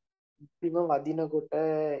බිම වදිනකොට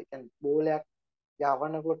කියන්නේ බෝලයක්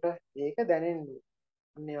යවනකොට ඒක දැනෙන්නේ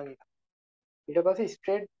අන්න ඒ වගේ එකක්. ඊට පස්සේ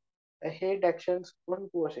straight head actions on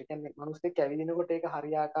push ඒ කියන්නේ මිනිස්සෙක් ඇවිදිනකොට ඒක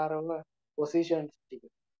හරියාකාරව පොසිෂන්ස් ටික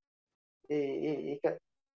ඒක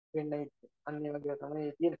වෙන්න අන්න ඒ වගේ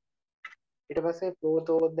තමයි තියෙන්නේ. ඊට පස්සේ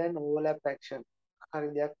flow then overlap action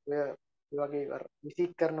හරි දෙයක් ඔය වගේ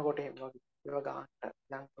විසික් කරනකොට එහෙම වගේ ඒවා ගන්නට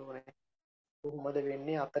යන්න ඕනේ කොහොමද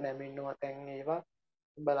වෙන්නේ අත නැමෙන්නවා තැන් ඒවා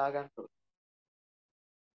බලා ගන්න ඕනේ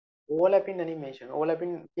ඕවර්ලැපින් ඇනිමේෂන්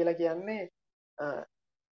ඕවර්ලැපින් කියලා කියන්නේ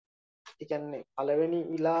ඒ කියන්නේ පළවෙනි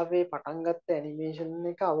විලාවේ පටන් ගත්ත ඇනිමේෂන්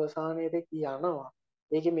එක අවසානයේදී යනවා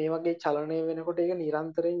ඒකේ මේ වගේ චලනය වෙනකොට ඒක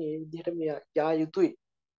නිරන්තරයෙන් ඒ විදිහට යා යුතුයි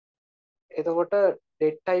එතකොට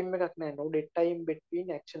ඩෙඩ් ටයිම් එකක් නැහැ no dead time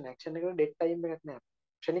between action එකට ඩෙඩ් ටයිම් එකක් නැහැ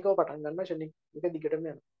ක්ෂණිකව පටන් ගන්න ක්ෂණික එක දිගටම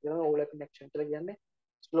යනවා ඒක තමයි ඕවර්ලැපින් ඇක්ෂන් කියලා කියන්නේ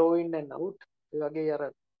slow in and out ඒ වගේ අර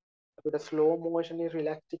අපිට slow motion එක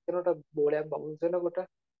රිලැක්ස් කරනකොට බෝලයක් බවුන්ස් වෙනකොට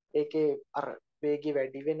ඒකේ අර වේගය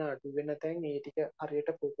වැඩි වෙන අඩු වෙන තැන් ඒ ටික හරියට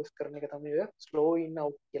ફોකස් කරන එක තමයි ඔය slow in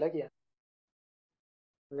out කියලා කියන්නේ.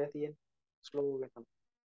 ඔය තියෙන slow වෙනවා.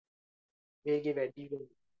 වේගය වැඩි වෙන.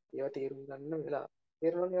 ඒවා තේරුම් ගන්න වෙලා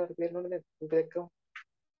තේරෙනවද උඹ එක්කම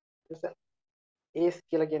ඒස්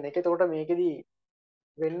කියලා කියන එක. එතකොට මේකෙදි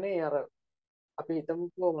වෙන්නේ අර අපි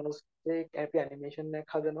හිතමුකෝ මිනිස්සෙක් අපි ඇනිමේෂන්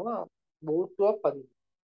එකක් හදනවා බෝට්ටුවක් පදින්න.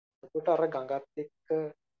 එතකොට අර ගඟත්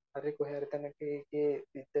එක්ක හරි කොහේ හරි තැනක ඒකේ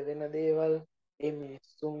සිද්ධ වෙන දේවල් ඒ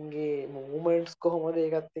මිනිස්සුන්ගේ මූමන්ට්ස් කොහොමද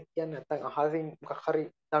ඒකත් එක්ක කියන්නේ නැත්නම් අහසින් මොකක් හරි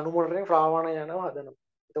දණු මොඩරෙන් රාවණ යනවා හදනවා.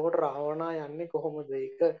 එතකොට රාවණා යන්නේ කොහොමද?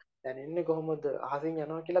 ඒක දැනෙන්නේ කොහොමද? අහසින්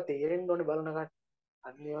යනවා කියලා තේරෙන්න ඕනේ බලන කට.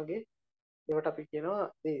 අන්න ඒ වගේ ඒවට අපි කියනවා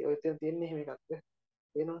ඒ ඔය තියෙන්නේ එහෙම එකක්ද?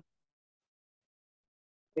 තියෙනවා.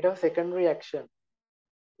 ඊට පස්සේ සෙකන්ඩරි ඇක්ෂන්.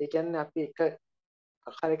 ඒ කියන්නේ අපි එක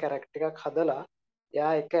හරි කැරක්ටර් එකක් හදලා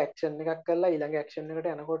එයා එක ඇක්ෂන් එකක් කරලා ඊළඟ ඇක්ෂන්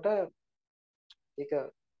එකට යනකොට ඒක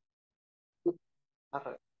අර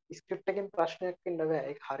ස්ක්‍රිප්ට් එකෙන් ප්‍රශ්නයක් වෙන්න බෑ.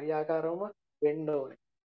 ඒක හරියාකාරවම වෙන්න ඕනේ.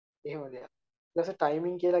 එහෙම දෙයක්. ඊට පස්සේ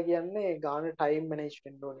ටයිමින් කියලා කියන්නේ ගාන ටයිම් මැනේජ්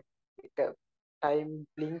වෙන්න ඕනේ. ඒක ටයිම්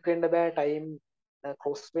බ්ලින්ක් වෙන්න බෑ, ටයිම්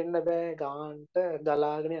ක්‍රොස් වෙන්න බෑ, ගානට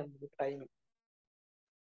ගලාගෙන යන්න ටයිමින්.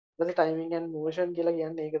 ඊට පස්සේ ටයිමින් ඇන්ඩ් මෝෂන් කියලා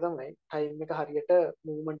කියන්නේ ඒක තමයි. ටයිම් එක හරියට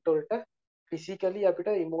මූවමන්ට් වලට ෆිසිකලි අපිට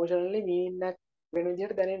ඉමෝෂනලි මීනින් එකක් වෙන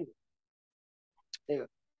විදිහට දැනෙන්නේ. ඒක.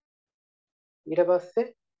 ඊට පස්සේ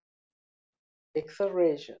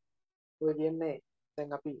එක්සලරේෂන්. ඔය කියන්නේ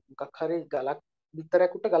දැන් අපි මොකක් හරි ගලක්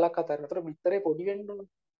බිත්තරයකට ගලක් අතරනතර බිත්තරේ පොඩි වෙන්න ඕනේ.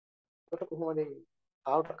 ඒකට කොහොමද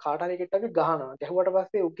කාට හරි එකට අපි ගහනවා. ගැහුවට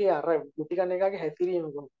පස්සේ උගේ අර ගුටි කන එකගේ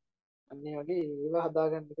හැසිරීම කොහොමද? අන්න ඒ වගේ ඒවා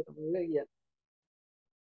හදාගන්න එක තමයි කියන්නේ. ඊට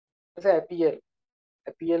පස්සේ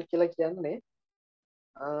ඇපියල් කියලා කියන්නේ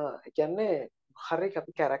ඒ කියන්නේ හරි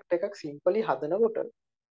අපි කැරක්ටර් එකක් සිම්පලි හදනකොට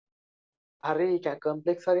හරි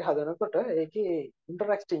කම්පලෙක්ස් හරි හදනකොට ඒකේ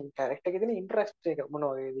ඉන්ටරැක්ටිං කැරක්ටර් එකේ තියෙන ඉන්ටරැක්ට් එක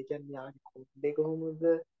මොනවා වගේද? ඒ කියන්නේ යාගේ කොන්ඩේ කොහොමද?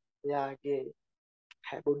 එයාගේ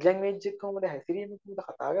බොඩි ලැන්ග්වේජ් එක කොහොමද? හැසිරීම කොහොමද?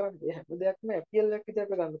 කතා කරන්නේ? මේ හැම දෙයක්ම ඇපියල් එකක්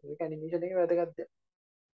විදිහට ගන්න පුළුවන්. ඒක ඇනිමේෂන් එකේ වැදගත් දෙයක්.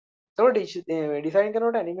 ඒතකොට ඩිසයින්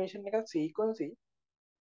කරනකොට ඇනිමේෂන් එකක් සීක්වන්සි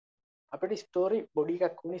අපිට ස්ටෝරි බොඩි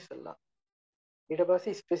එකක් වුණ ඉස්සෙල්ලා. ඊට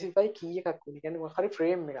පස්සේ ස්පෙසිෆයි කී එකක් වුණ. කියන්නේ මොකක් හරි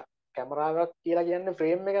ෆ්‍රේම් එකක්. කැමරාවක් කියලා කියන්නේ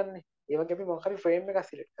ෆ්‍රේම් එකක්නේ. ඒ වගේ අපි මොකක් හරි ෆ්‍රේම් එකක්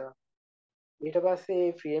සිලෙක්ට් කරනවා. ඊට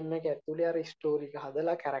පස්සේ ෆ්‍රේම් එක ඇතුලේ අර ස්ටෝරි එක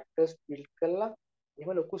හදලා කැරක්ටර්ස් බිල්ඩ් කරලා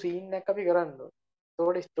එහෙම ලොකු සීන් එකක් අපි කරන්න ඕනේ.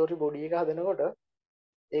 ඒතකොට ස්ටෝරි බොඩි එක හදනකොට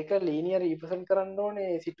ඒක ලීනියර් රිප්‍රසන්ට් කරන්න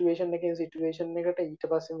ඕනේ සිටුේෂන් එකෙන් සිටුේෂන් එකට. ඊට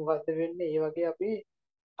පස්සේ මොකද්ද වෙන්නේ? ඒ වගේ අපි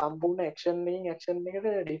සම්පූර්ණ ඇක්ෂන් එකකින් ඇක්ෂන් එකට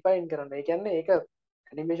ඩිෆයින් කරන්න. ඒ කියන්නේ ඒක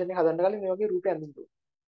ඇනිමේෂන් එක හදන්න කලින් මේ වගේ රූපයක් අඳින්න ඕනේ.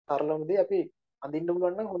 සරලම දේ අපි අඳින්න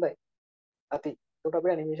පුළුවන් නම් හොඳයි. අති. ඒකට අපි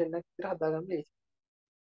ඇනිමේෂන් එකක් විතර හදාගන්න ලේසි.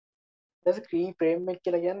 ඊට පස්සේ ක්‍රී ෆ්‍රේම් එක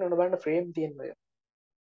කියලා කියන්නේ ඔන්න බලන්න ෆ්‍රේම් තියෙනවා.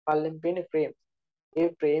 පල්ලෙන් පේන්නේ ෆ්‍රේම්. ඒ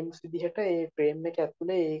ෆ්‍රේම්ස් විදිහට ඒ ෆ්‍රේම් එක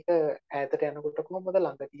ඇතුලේ ඒක ඈතට යනකොට කොහොමද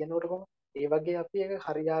ළඟ තියෙනකොට කොහොමද? ඒ වගේ අපි ඒක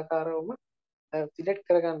හරියාකාරවම සිලෙක්ට්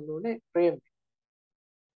කරගන්න ඕනේ ෆ්‍රේම්.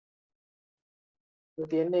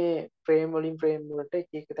 තියෙන්නේ ෆ්‍රේම් වලින් ෆ්‍රේම් වලට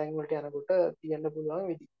එක එක තැන් වලට යනකොට තියන්න පුළුවන්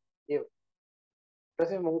විදි. ඒ ඊට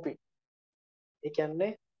පස්සේ මූපින්. ඒ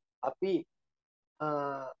කියන්නේ අපි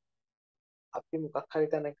අපි මොකක් හරි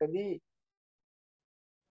තැනකදී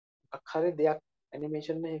මොකක් හරි දෙයක්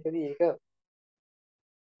ඇනිමේෂන් එකකදී ඒක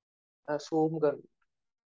සූම් කරන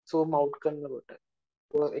සූම් අවුට් කරනකොට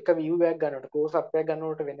එක view එකක් ගන්නකොට close up එකක්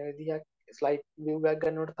ගන්නකොට වෙන විදිහක් slide view එකක්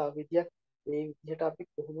ගන්නකොට තව විදිහක් මේ විදිහට අපි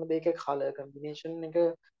කොහොමද ඒකේ color combination එක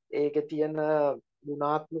ඒකේ තියෙන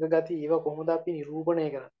ගුණාත්මක ගති ඒවා කොහොමද අපි නිරූපණය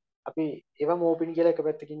කරන්නේ අපි ඒවා මෝපින් කියලා එක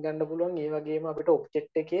පැත්තකින් ගන්න පුළුවන් ඒ වගේම අපිට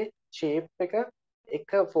ඔබ්ජෙක්ට් එකේ shape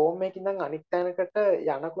එක ෆෝම් එකකින් ඉඳන් අනිත් තැනකට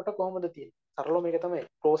යනකොට කොහොමද තියෙන්නේ සරලව මේක තමයි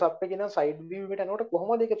close up එකකින් ඉඳන් side view එකට යනකොට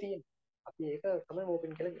කොහොමද ඒක තියෙන්නේ අපි ඒක තමයි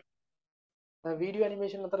මෝපින් කියලා කියන්නේ වීඩියෝ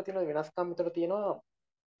ඇනිමේෂන් අතර තියෙන වෙනස්කම් අතර තියෙනවා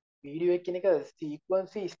වීඩියෝ එක කියන එක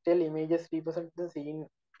සීක්වන්සි ස්ටිල් ඉමේජස් රිප්‍රසන්ට් ද සීන්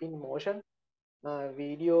ඉන් මෝෂන්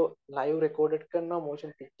වීඩියෝ ලයිව් රෙකෝඩඩ් කරනවා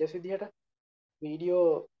මෝෂන් පික්චර්ස් විදිහට වීඩියෝ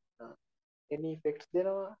එනි ඉෆෙක්ට්ස්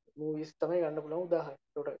දෙනවා මූවිස් තමයි ගන්න පුළුවන් උදාහරණ.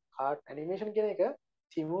 ඒකට කාඩ් ඇනිමේෂන් කියන එක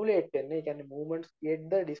සිමුලේට් වෙන්නේ. ඒ කියන්නේ movements get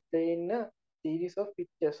the display in a series of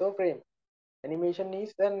pictures or frame. Animation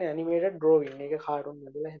is an animated drawing. මේක කාටුන්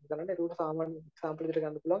වල හැද කරන්නේ. ඒකට සාමාන්‍ය එක්සැම්පල් විදිහට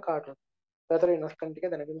ගන්න පුළුවන් කාටුන්. අතර වෙනස්කම් ටික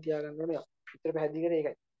දැනගෙන තියාගන්න ඕනේ. විතර පැහැදිලි කරේ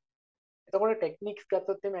ඒකයි. එතකොට ටෙක්නික්ස්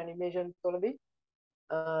ගත්තොත් එimhe ඇනිමේෂන් වලදී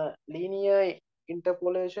linear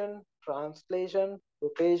interpolation translation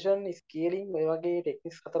rotation scaling මේ වගේ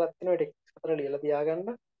ටෙක්නික්ස් හතරක් තියෙනවා. ටෙක්නික්ස් හතර ලියලා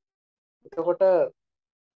තියාගන්න. එතකොට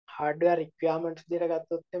hardware requirements විදිහට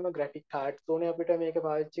ගත්තොත් එimhe graphic cards ඕනේ අපිට මේක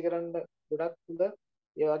පාවිච්චි කරන්න ගොඩක් හොඳ.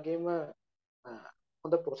 ඒ වගේම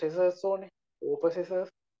හොඳ processors ඕනේ. O processors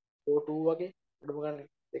O2 වගේ අඩුම ගන්න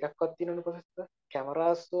දෙකක්වත් තියෙනවනේ processor.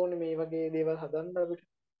 cameras ඕනේ මේ වගේ දේවල් හදන්න අපිට.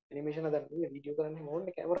 ඇනිමේෂන් හදන්න වීඩියෝ කරන්න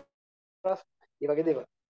ඕනේ cameras. ඒ වගේ දේවල්.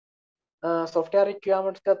 software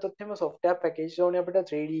requirements ගත්තොත් එහෙම software package ඕනේ අපිට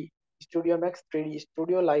 3D Studio Max 3D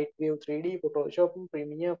Studio Lightwave 3D Photoshop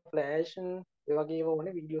Premiere Flash ඒ වගේ ඒවා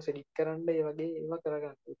ඕනේ වීඩියෝස් එඩිට් කරන්න ඒ වගේ ඒවා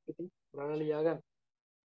කරගන්න. ඉතින් බලන්න ලියා ගන්න.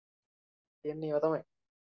 කියන්නේ ඒවා තමයි.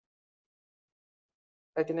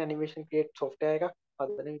 ඉතින් ඇනිමේෂන් ක්‍රියේට් software එකක්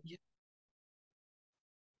හදන විදිහ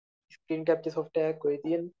ස්ක්‍රීන් කැප්චර් software එකක් ඔය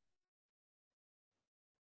තියෙන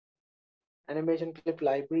animation clip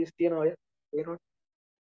libraries තියෙනවා ඔය තේරෙනවද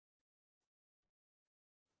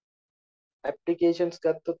applications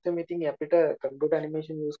ගත්තොත් එimhe ඉතින් අපිට computer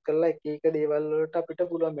animation use කරලා එක එක දේවල් වලට අපිට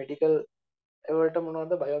පුළුවන් medical ඒවලට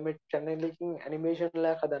මොනවද බයෝමෙට් channel එකකින් animation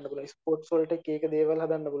එකක් හදන්න පුළුවන් ස්පෝර්ට්ස් වලට එක එක දේවල්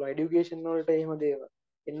හදන්න පුළුවන් education වලට එහෙම දේවල්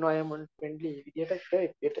environment friendly විදියට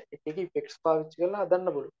එක එක effects පාවිච්චි කරලා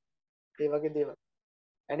හදන්න පුළුවන් ඒ වගේ දේවල්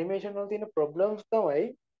animation වල තියෙන problems තමයි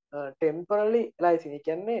temporarily aliasing ඒ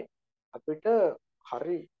කියන්නේ අපිට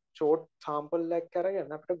හරි short sample එකක්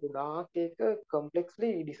අරගෙන අපිට ගොඩාක් ඒක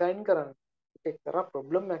complexly design කරන්න ඒක එක්තරා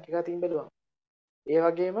problem එකක් තියෙන්න පුළුවන් ඒ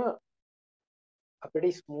වගේම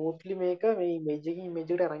අපිට ස්මූත්ලි මේක මේ ඉමේජ් එකකින් ඉමේජ්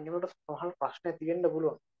එකට අරන් යනකොට සමහර ප්‍රශ්න ඇති වෙන්න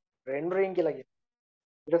පුළුවන් රෙන්ඩරින් කියලා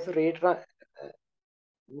කියන්නේ ඊට පස්සේ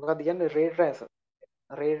මොකක්ද කියන්නේ රේ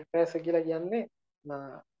ට්‍රේසර් කියලා කියන්නේ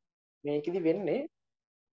මේකෙදි වෙන්නේ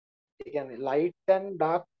ඒ කියන්නේ ලයිට් ඇන්ඩ්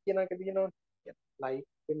ඩාර්ක් කියන එක තියෙනවා ලයිට්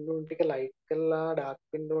වෙන්න ටික ලයිට් කරලා ඩාර්ක්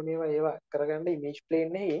වෙන්න ඕනේ ඒවා කරගන්න ඉමේජ්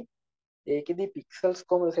ප්ලේන් එකේ ඒකෙදි පික්සල්ස්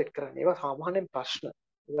කොහොමද සෙට් කරන්නේ ඒවා සාමාන්‍යයෙන් ප්‍රශ්න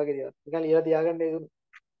ඒ වගේ දේවල් නිකන් ලියලා තියාගන්න ඒක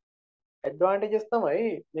ඇඩ්වාන්ටේජස් තමයි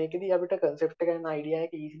මේකෙදි අපිට concept එක ගැන idea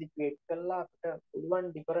එක easily create කරලා අපිට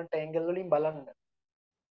පුළුවන් different angle වලින් බලන්න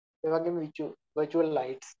ඒ වගේම virtual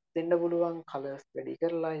lights දෙන්න පුළුවන් colors වැඩි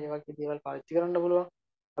කරලා ඒ වගේ දේවල් පාවිච්චි කරන්න පුළුවන්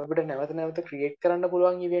අපිට නැවත නැවත create කරන්න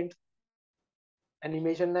පුළුවන් events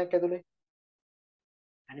animation එකක් ඇතුලේ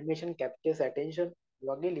animation captures attention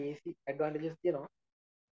වගේ lazy advantages තියෙනවා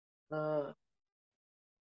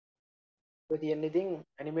තියෙන ඉතින්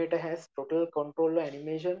animator has total control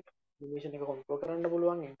animation එක control කරන්න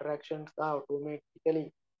පුළුවන් interactions are automatically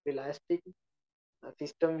realistic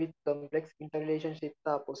system with complex interrelationships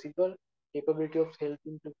are possible capability of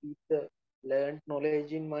helping to keep the learned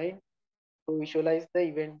knowledge in mind to visualize the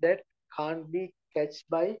event that can't be catched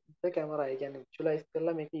by the camera ඒ කියන්නේ visualize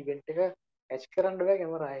කරලා මේක event එක catch කරන්න බෑ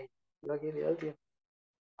camera එකේ ඒ වගේ දේවල් තියෙනවා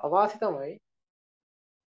අවාසි තමයි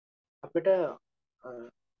අපිට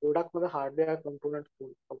ගොඩක් හොඳ hardware components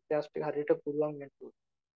software ටික හරියට පුළුවන් වෙන්න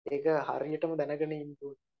ඕනේ ඒක හරියටම දැනගෙන ඉන්න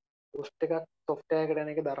ඕනේ cost එකක් software එකට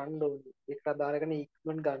යන එක දරන්න ඕනේ ඒක අදාළගෙන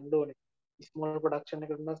equipment ගන්න ඕනේ small production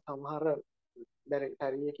එකකට නම් සමහර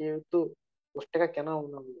හරිය කිය යුතු cost එකක් යනවා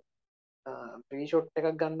වුණා pre shot එකක්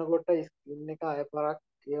ගන්නකොට screen එක ආය පාරක්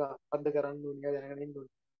ඒවා අපද්ද කරන්න ඕනේ දැනගෙන ඉන්න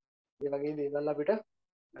ඕනේ ඒ වගේ දේවල් අපිට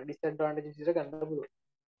disadvantages විදිහට ගන්න පුළුවන්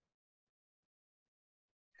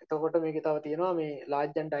එතකොට මේකේ තව තියෙනවා මේ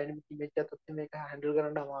large and dynamic image එකත් මේක handle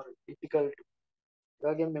කරන්න අමාරුයි difficult ඒ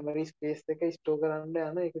වගේම memory space එක store කරන්න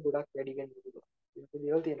යන ඒක ගොඩක් වැඩි වෙන්න පුළුවන් ඒක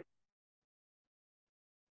දේවල් තියෙනවා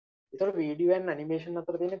ඒතර වීඩියෝ and animation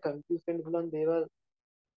අතර තියෙන confuse වෙන්න පුළුවන් දේවල්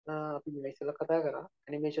අපි මේ ඉස්සෙල්ලා කතා කරා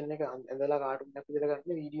animation එක ඇඳලා කාටුන් එකක් විදිහට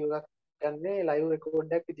ගන්න වීඩියෝ එකක් ගන්නේ live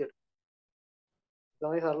record එකක් විදිහට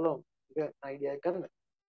තමයි සරලවම ඒක idea එකක් ගන්න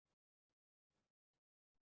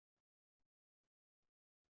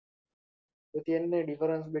ඒ තියෙන්නේ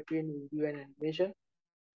difference between video and animation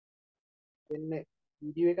වෙන්නේ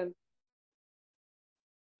වීඩියෝ එක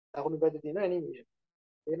දකුණු පැත්තේ තියෙන animation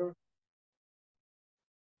තේරෙනවද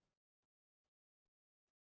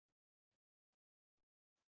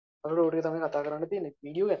අපිට ඕක තමයි කතා කරන්න තියෙන්නේ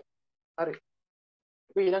වීඩියෝ ගැන හරි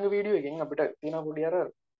අපි ඊළඟ වීඩියෝ එකෙන් අපිට තියෙන පොඩි අර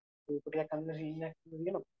ටිකක් අන්න සීන් එකක්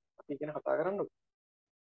තියෙනවා අපි ගැන කතා කරන්නකො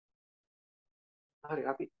හරි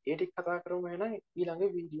අපි ඒ ටික කතා කරමු එහෙනම්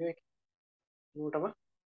ඊළඟ වීඩියෝ එකේ උන්ටම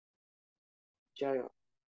ජය වේවා